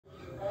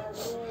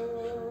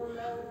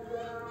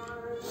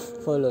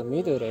Follow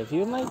me to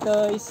review my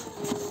toys.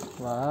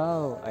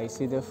 Wow, I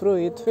see the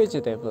fruit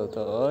vegetable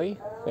toy.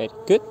 Very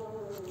good.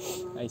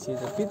 I see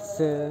the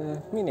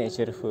pizza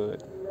miniature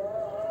food.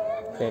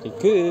 Very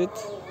good.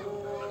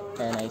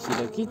 And I see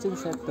the kitchen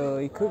set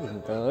toy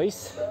cooking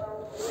toys.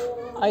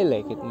 I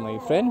like it, my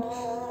friend.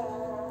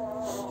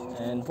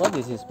 And what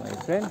is this, my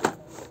friend?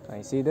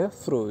 I see the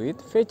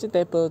fruit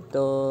vegetable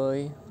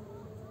toy.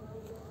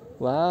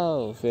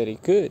 Wow, very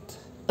good.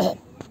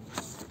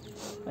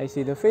 I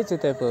see the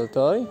vegetable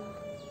toy.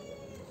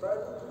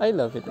 I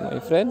love it, my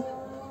friend.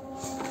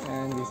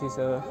 And this is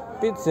a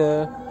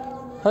pizza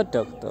hot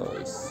dog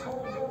toys.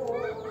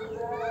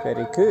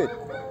 Very good.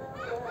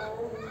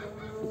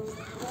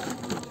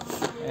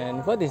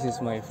 And what is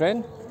this, my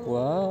friend?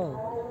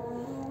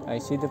 Wow, I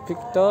see the pig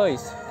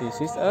toys.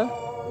 This is a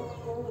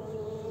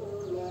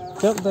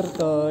doctor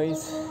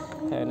toys.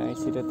 And I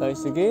see the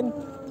toys again.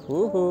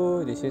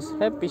 Woohoo, this is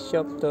happy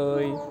shop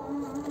toy.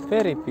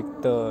 Very big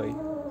toy.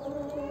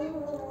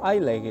 I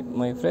like it,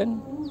 my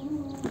friend.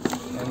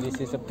 And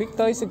this is a big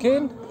toys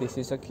again. This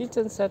is a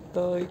kitchen set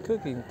toy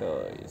cooking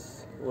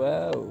toys.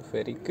 Wow,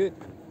 very good.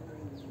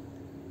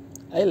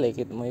 I like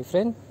it, my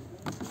friend.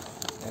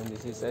 And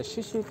this is a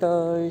sushi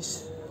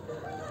toys.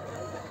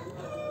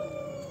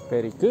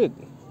 Very good.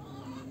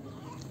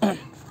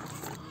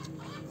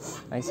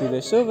 I see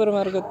the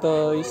supermarket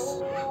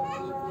toys.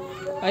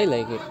 I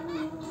like it.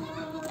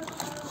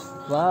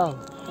 Wow,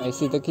 I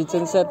see the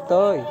kitchen set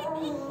toy,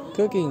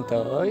 cooking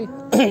toy.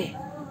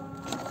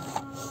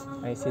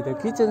 I see the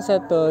kitchen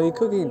set toy,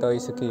 cooking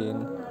toys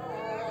again.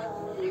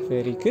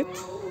 Very good.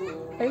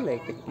 I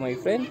like it, my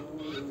friend.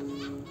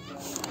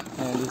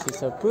 And this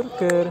is a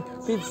burger,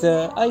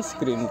 pizza, ice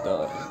cream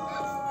toy.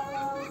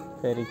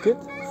 Very good.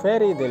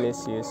 Very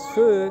delicious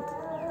food.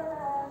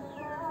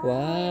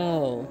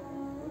 Wow.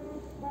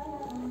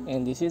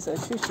 And this is a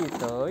sushi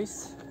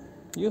toys.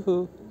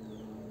 Yoo-hoo.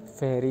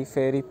 Very,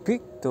 very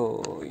big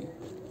toy.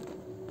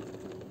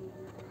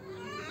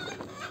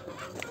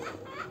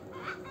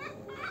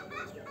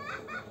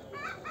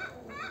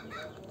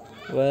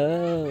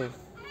 Wow.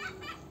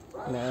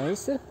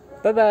 Nice.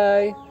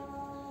 Bye-bye.